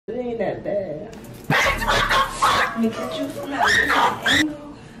that bad. Let me catch you from that different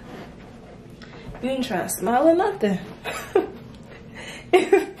angle. You ain't trying to smile or nothing.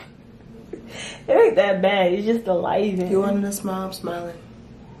 It ain't that bad. It's just the lighting. You wanted to smile? I'm smiling.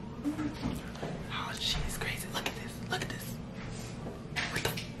 Oh, she's crazy. Look at this. Look at this.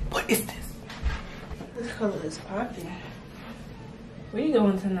 What is this? This color is popping. Where you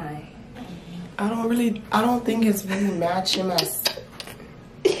going tonight? I don't think it's really matching my...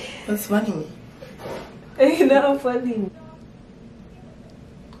 What's funny? Ain't nothing funny.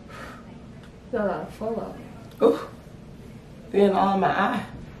 Got a lot of fallout. Ooh. Being all in my eye.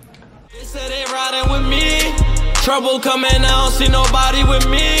 They said they riding with me. Trouble coming, I don't see nobody with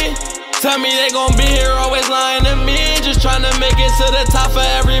me. Tell me they gon' be here, always lying to me. Just trying to make it to the top for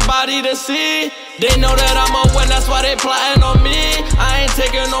everybody to see. They know that I'm a win, that's why they plotting on me. I ain't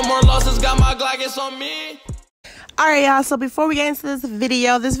taking no more losses, got my Glock, it's on me. Alright, y'all, so before we get into this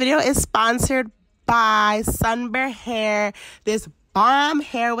video is sponsored by Sunber hair. This bomb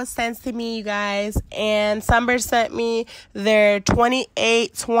hair was sent to me, you guys, and Sunber sent me their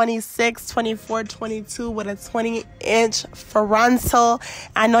 28, 26, 24, 22 with a 20-inch frontal.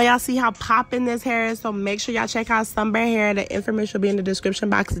 I know y'all see how popping this hair is, so make sure y'all check out Sunber hair. The information will be in the description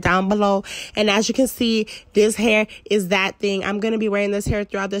box down below. And as you can see, this hair is that thing. I'm gonna be wearing this hair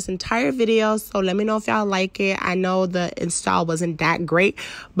throughout this entire video, so let me know if y'all like it. I know the install wasn't that great,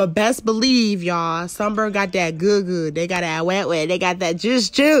 but best believe, y'all, Sunber got that good. They got that wet. They got that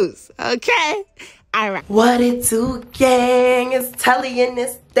juice, okay? All right. What it do, gang? It's Telly in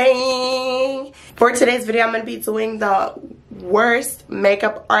this thing. For today's video, I'm going to be doing the worst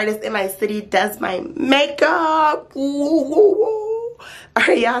makeup artist in my city does my makeup. All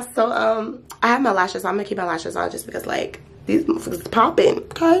right, y'all. So, I have my lashes. I'm going to keep my lashes on just because, like, these motherfuckers popping,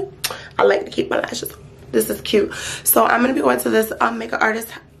 okay? I like to keep my lashes on. This is cute. So, I'm going to be going to this makeup artist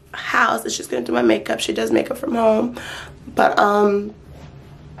house. She's going to do my makeup. She does makeup from home. But, what I'm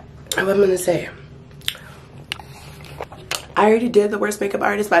gonna say, I already did the worst makeup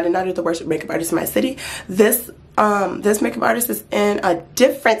artist, but I did not do the worst makeup artist in my city. This makeup artist is in a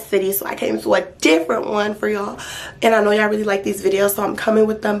different city, so I came to a different one for y'all. And I know y'all really like these videos, so I'm coming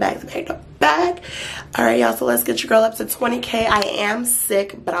with them back to back. All right, y'all, so let's get your girl up to 20K. I am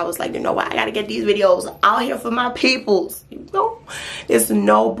sick, but I was like, you know what? I gotta get these videos out here for my peoples. You know, there's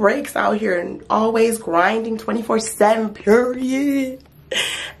no breaks out here and always grinding 24/7, period.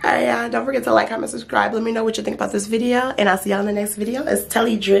 Alright, y'all, don't forget to like, comment, subscribe. Let me know what you think about this video, and I'll see y'all in the next video. It's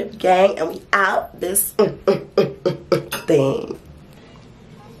Tellydripgang, and we out this thing.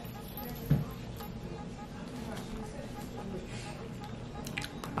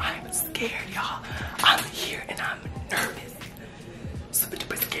 I'm scared, y'all. I'm here and I'm nervous. Super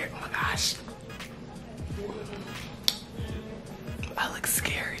duper scared. Oh my gosh. I look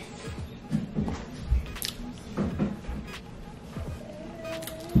scary.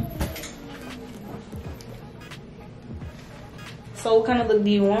 So what kind of look do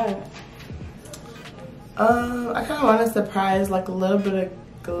you want? I kind of want a surprise, like a little bit of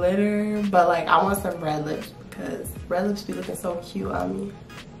glitter, but like I want some red lips because red lips be looking so cute on me.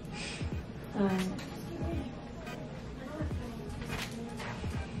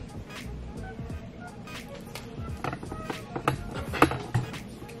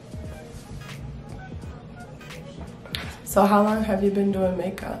 So how long have you been doing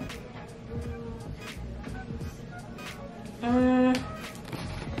makeup?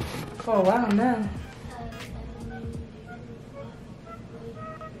 For a while now.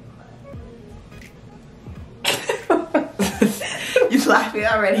 You laughing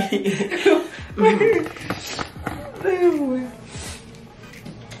already?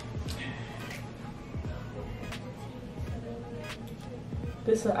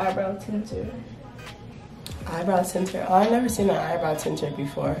 This is an eyebrow tinter. Eyebrow tinter? Oh, I've never seen an eyebrow tinter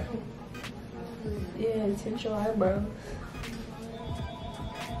before. Yeah, tint your eyebrows.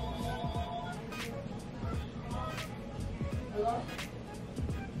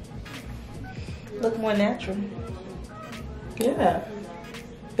 Look more natural. Yeah,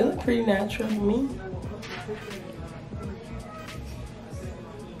 it looked pretty natural to me.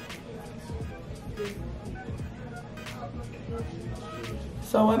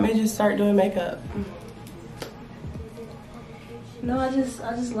 So what made you start doing makeup? No, I just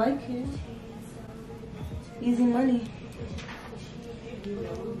like it. Easy money.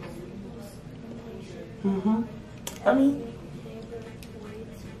 I mean,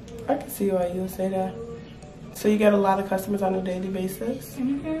 I can see why you would say that. So you get a lot of customers on a daily basis?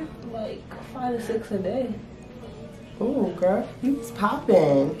 Like 5 to 6 a day. Ooh, girl, you was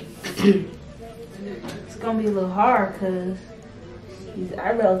popping. It's gonna be a little hard because These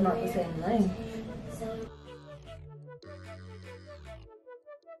eyebrows not the same length.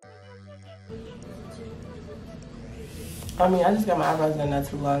 I mean, I just got my eyebrows done not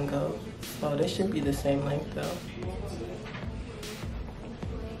too long ago, so they should be the same length though.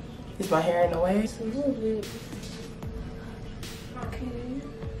 Is my hair in the way? Just a little bit. Okay.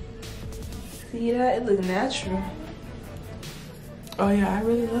 See that? It looks natural. Oh yeah, I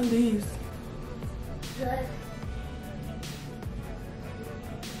really love these.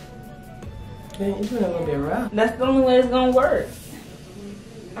 Dang, you're doing a little bit rough. That's the only way it's gonna work.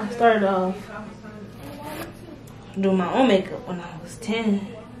 I started off doing my own makeup when I was 10.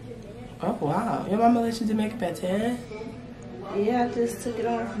 Oh wow, your mama let you do makeup at 10? Yeah, I just took it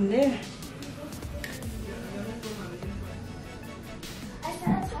on from there.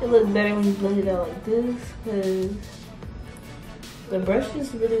 It looks better when you blend it out like this, because the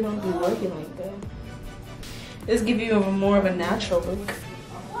brushes really don't be working like that. This gives you more of a natural look.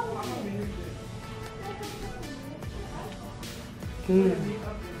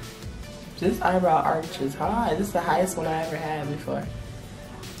 This eyebrow arch is high. This is the highest one I ever had before.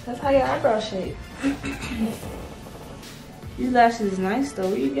 That's how your eyebrow shape. These lashes is nice though.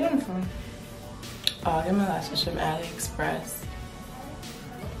 Where you get them from? Oh, I get my lashes from AliExpress.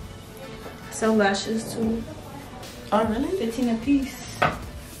 I sell lashes too. Oh really? 15 a piece.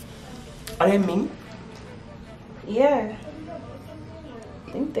 Are they mink? Yeah.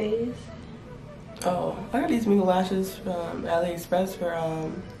 I think they is. Oh, I got these mink lashes from AliExpress for I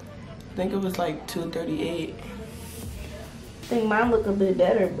think it was like $2.38. I think mine look a bit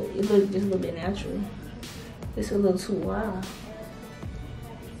better, but it look just a little bit natural. It's a little too wild.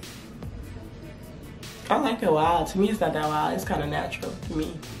 I like it wild. To me, it's not that wild. It's kind of natural to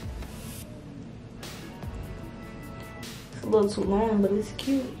me. It's a little too long, but it's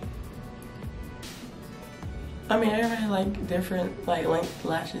cute. I mean, I really like different like length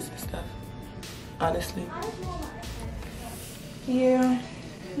lashes and stuff. Honestly. Yeah.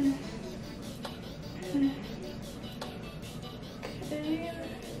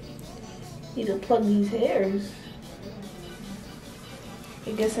 Need to plug these hairs.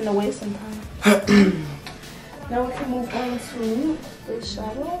 It gets in the way sometimes. Now we can move on to the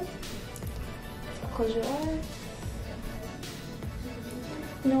shadow. Close your eyes.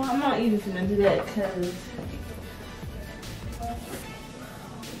 You know what? I'm not even gonna do that because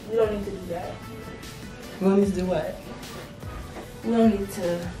we don't need to do that. We don't need to do what? We don't need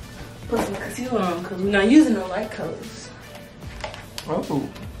to put some concealer on because we're not using no light colors. Oh.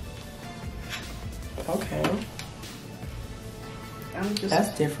 Okay.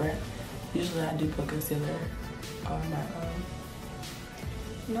 That's different. Usually I do put concealer on my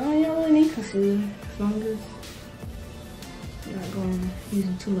No, you don't really need concealer as long as you're not going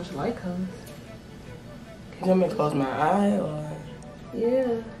using too much light colors. You want me to close my eye or?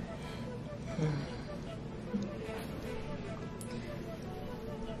 Yeah.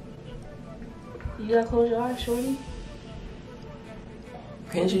 You gotta close your eyes, shorty.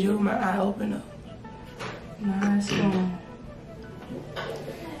 Can't you do it with my eye open though? Nah, it's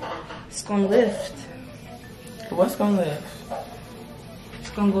gonna lift. What's gonna lift?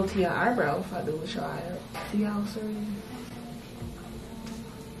 It's gonna go to your eyebrow if I do it with your eye up. See how it's already?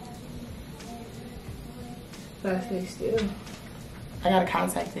 Gotta stay still. I got a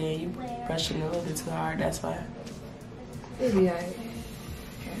contact in. You brushing a little bit too hard, that's why. It'll be alright.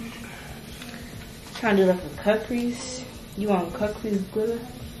 Trying to do like a cut crease. You want cut crease glitter?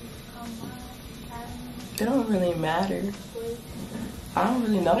 It don't really matter. I don't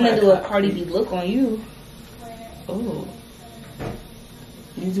really know. I'm gonna do a Cardi B look on you. Ooh.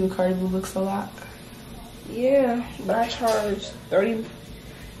 You do Cardi B looks a lot? Yeah, but I charge $30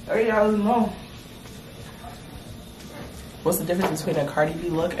 more. What's the difference between a Cardi B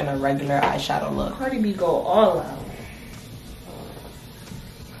look and a regular eyeshadow look? Cardi B go all out.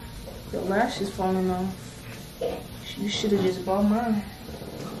 The lashes falling off. You should have just bought mine.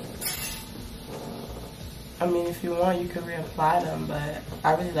 I mean, if you want, you can reapply them, but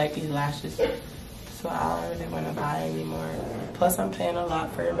I really like these lashes, so I don't really want to buy anymore. Plus, I'm paying a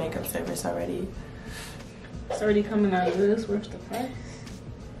lot for your makeup service already. It's already coming out of this. Where's the price?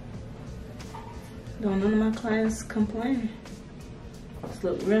 Don't none of my clients complain. This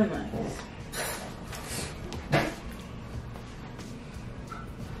look real nice.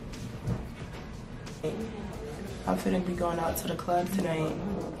 I'm finna be going out to the club tonight,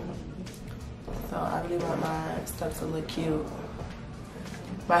 so I really want my stuff to look cute.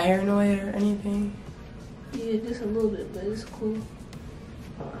 My hair in the way or anything? Yeah, just a little bit, but it's cool.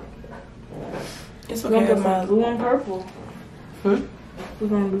 It's We're okay. gonna put some blue and purple. We're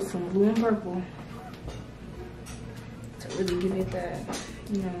gonna do some blue and purple to really give it that,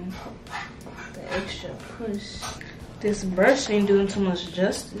 you know, the extra push. This brush ain't doing too much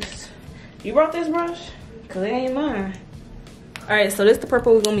justice. You brought this brush? Cause it ain't mine. Alright, so this is the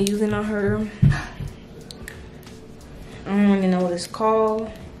purple we're gonna be using on her. I don't really know what it's called,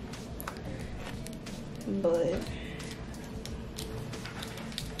 but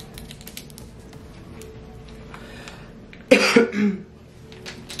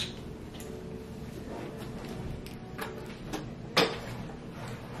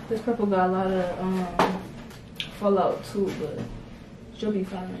this purple got a lot of fallout too, but she'll be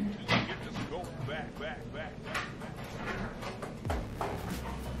fine.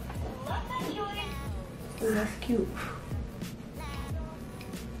 Ooh, that's cute.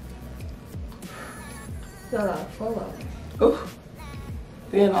 Got a lot of fallout. Ooh,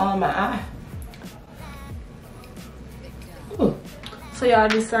 being all in my eye. Ooh. So y'all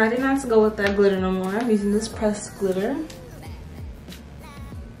decided not to go with that glitter no more. I'm using this pressed glitter.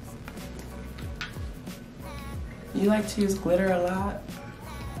 You like to use glitter a lot?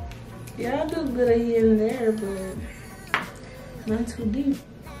 Yeah, I do glitter here and there, but not too deep.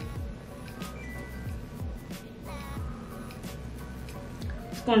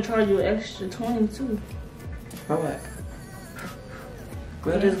 It's gonna charge you an extra 20 too. For what?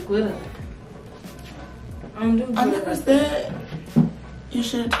 Glitter? Just glitter. I don't do glitter. I never said you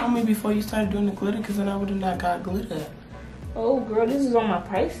should have told me before you started doing the glitter, because then I would have not got glitter. Oh girl, this is on my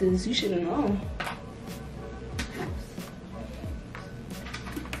prices. You should have known.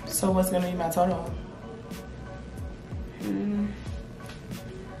 So what's gonna be my total?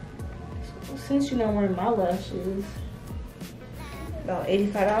 Since you're not wearing my lashes, about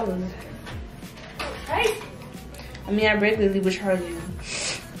 $85. Right? I mean, I regularly would charge you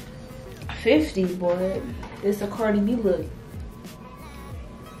 $50, but it's a Cardi B look.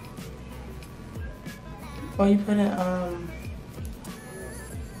 Oh, you put it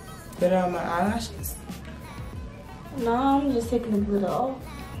glitter on my eyelashes? No, I'm just taking the glitter off.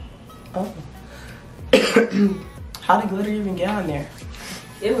 Oh. How did glitter even get on there?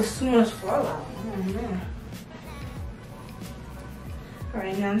 It was too much fallout. Oh man.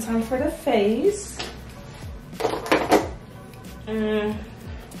 Alright, now it's time for the face.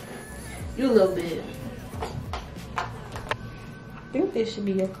 You a little bit. I think this should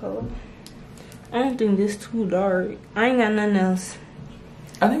be your color. I don't think this too dark. I ain't got nothing else.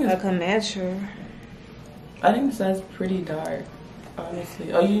 I think it's I can match her. I think that's pretty dark,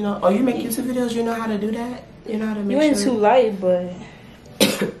 honestly. Oh, you know, you make YouTube videos, you know how to do that? You know how to make You ain't sure? too light, but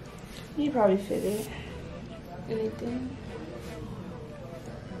you probably fit it. Anything.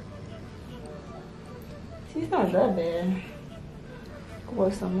 See, it's not that bad. Could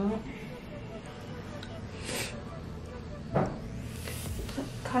work something out.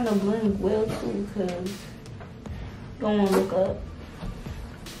 Kind of blends well too, because you don't want to look up.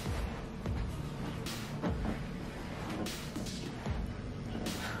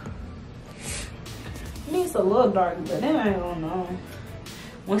 I mean, it's a little dark, but then I don't know.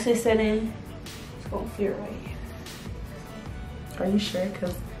 Once it set in, it's gonna feel right. Are you sure?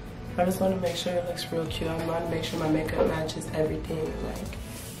 Because I just want to make sure it looks real cute. I want to make sure my makeup matches everything, like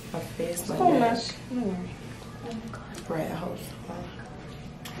my face, my neck. Match. No. Right, I hope so.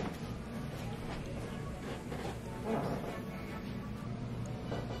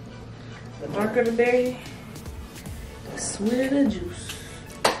 The darker the berry, the sweeter the juice.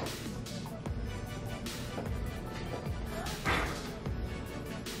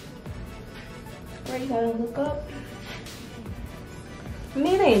 Where you gonna look up? I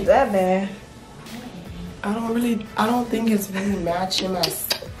mean, it ain't that bad. I don't think it's really matching my.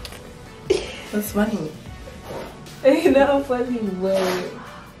 That's funny. Ain't no funny way.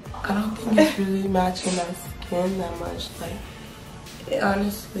 I don't think it's really matching my skin that much. Like, it,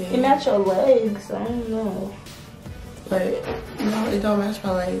 honestly. It match your legs. I don't know. But no, it don't match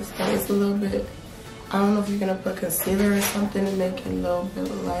my legs. Like, it's a little bit. I don't know if you're gonna put concealer or something to make it a little bit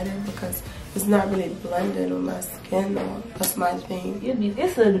lighter, because it's not really blended with my skin though. That's my thing.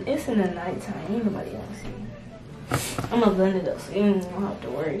 It's in the nighttime. Ain't nobody else see. I'm gonna blend it up so you don't have to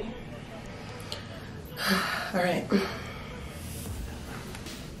worry. All right.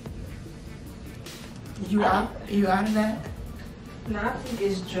 You out of that? No, I think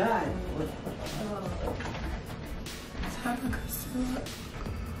it's dry. Let's have a concealer.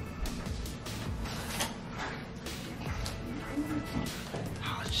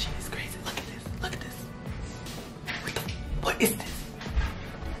 Oh, she is crazy. Look at this. Look at this. What is this?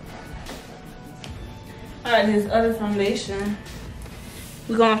 Alright, this other foundation,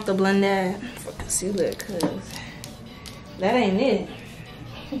 we're gonna have to blend that for concealer, because that ain't it.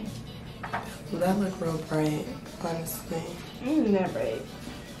 Well, that look real bright. honestly. That right.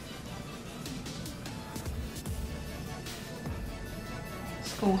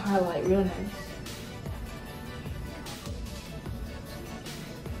 It's gonna highlight real nice.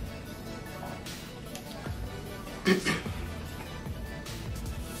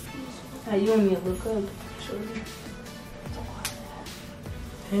 How you want me to look up, shorty?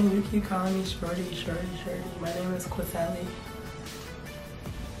 Hey, you keep calling me shorty. My name is Quetelied.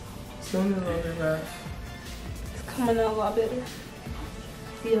 Soon a little bit rough. It's coming out a lot better.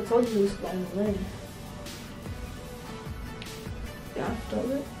 See, I told you it was going to win. Yeah, I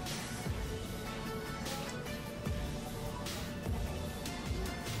stole it.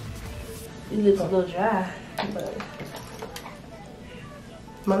 It looks a little dry, but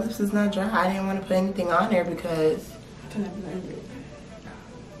my lips is not dry. I didn't want to put anything on there because I'm gonna blend it.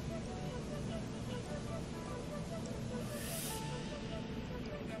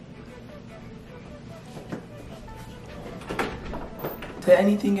 did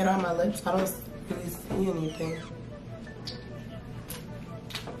anything get on my lips? I don't really see anything.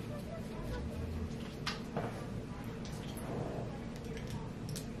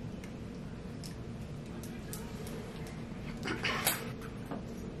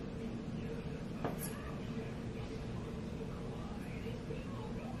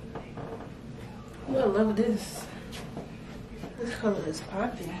 Oh, I love this. This color is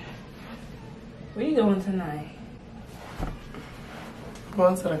popping. Where you going tonight?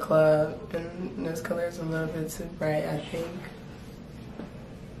 Going to the club, and this color is a little bit too bright, I think.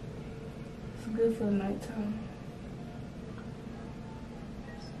 It's good for the nighttime.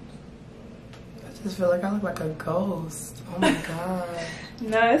 I just feel like I look like a ghost. Oh my god.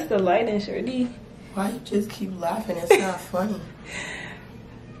 Nah, it's the lighting, shorty. Why you just keep laughing? It's not funny.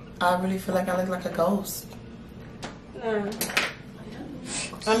 I really feel like I look like a ghost. Nah.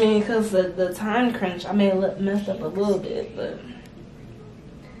 I mean, because the time crunch, I may have messed up a little bit, but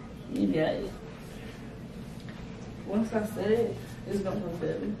you got it. Once I said it, it's going to look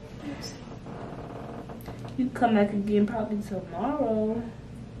better. You can come back again probably tomorrow.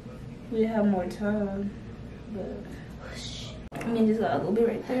 We have more time. But, I mean, just got a little bit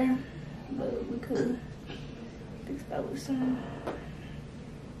right there. But we could fix that with some.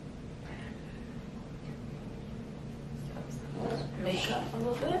 Makeup a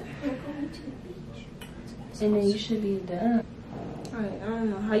little bit. And then you should be done. Alright, I don't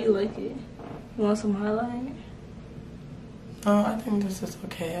know how you like it. You want some highlight? Oh, I think this is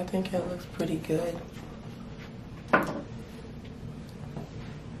okay. I think it looks pretty good. Let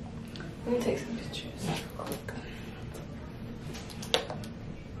me take some pictures real quick.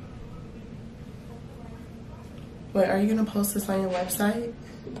 Wait, are you gonna post this on your website?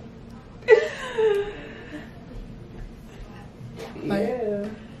 Yeah.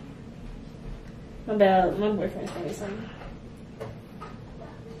 My bad. My boyfriend sent me something.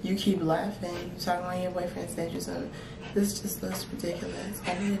 You keep laughing. You talking about your boyfriend sent you something. This just looks ridiculous.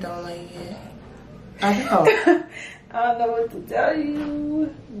 I really don't like it. I know. I don't know what to tell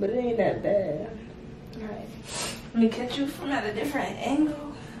you, but it ain't that bad. Alright. Let me catch you from at a different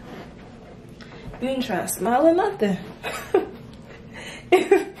angle. You ain't trying to smile or nothing.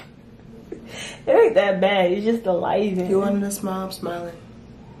 It ain't that bad. It's just the lighting. You wanted to smile? I'm smiling.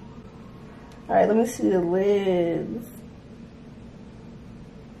 Alright, let me see the lids.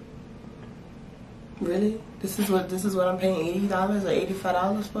 Really? This is what I'm paying $80 or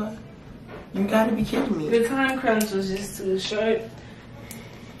 $85 for? You gotta be kidding me. The time crunch was just too short.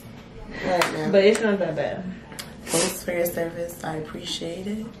 Right now. But it's not that bad. Thanks for your service. I appreciate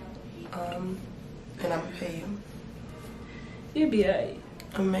it. And I'm gonna pay you. You'll be alright.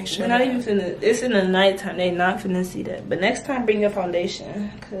 I'm gonna make sure. We're not even finna. It's in the nighttime. They not finna see that. But next time, bring your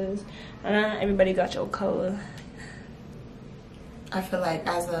foundation, cause not everybody got your color. I feel like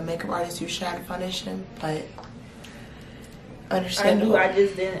as a makeup artist, you should have a foundation, but I understandable. knew I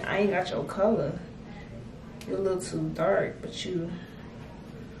just didn't. I ain't got your color. You're a little too dark, but you.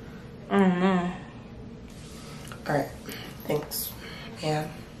 I don't know. All right, thanks. Yeah,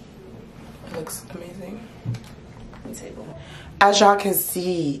 it looks amazing. Let me take one. As y'all can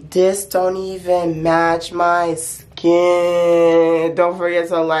see, this don't even match my skin. Don't forget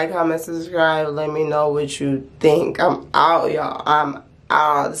to like, comment, subscribe. Let me know what you think. I'm out, y'all. I'm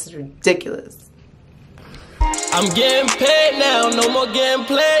out. This is ridiculous. I'm getting paid now, no more getting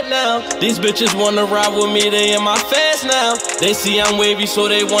played now. These bitches wanna ride with me, they in my face now. They see I'm wavy, so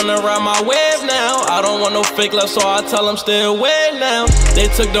they wanna ride my wave now. I don't want no fake love, so I tell them stay away now. They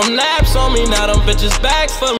took them naps on me, now them bitches back for me.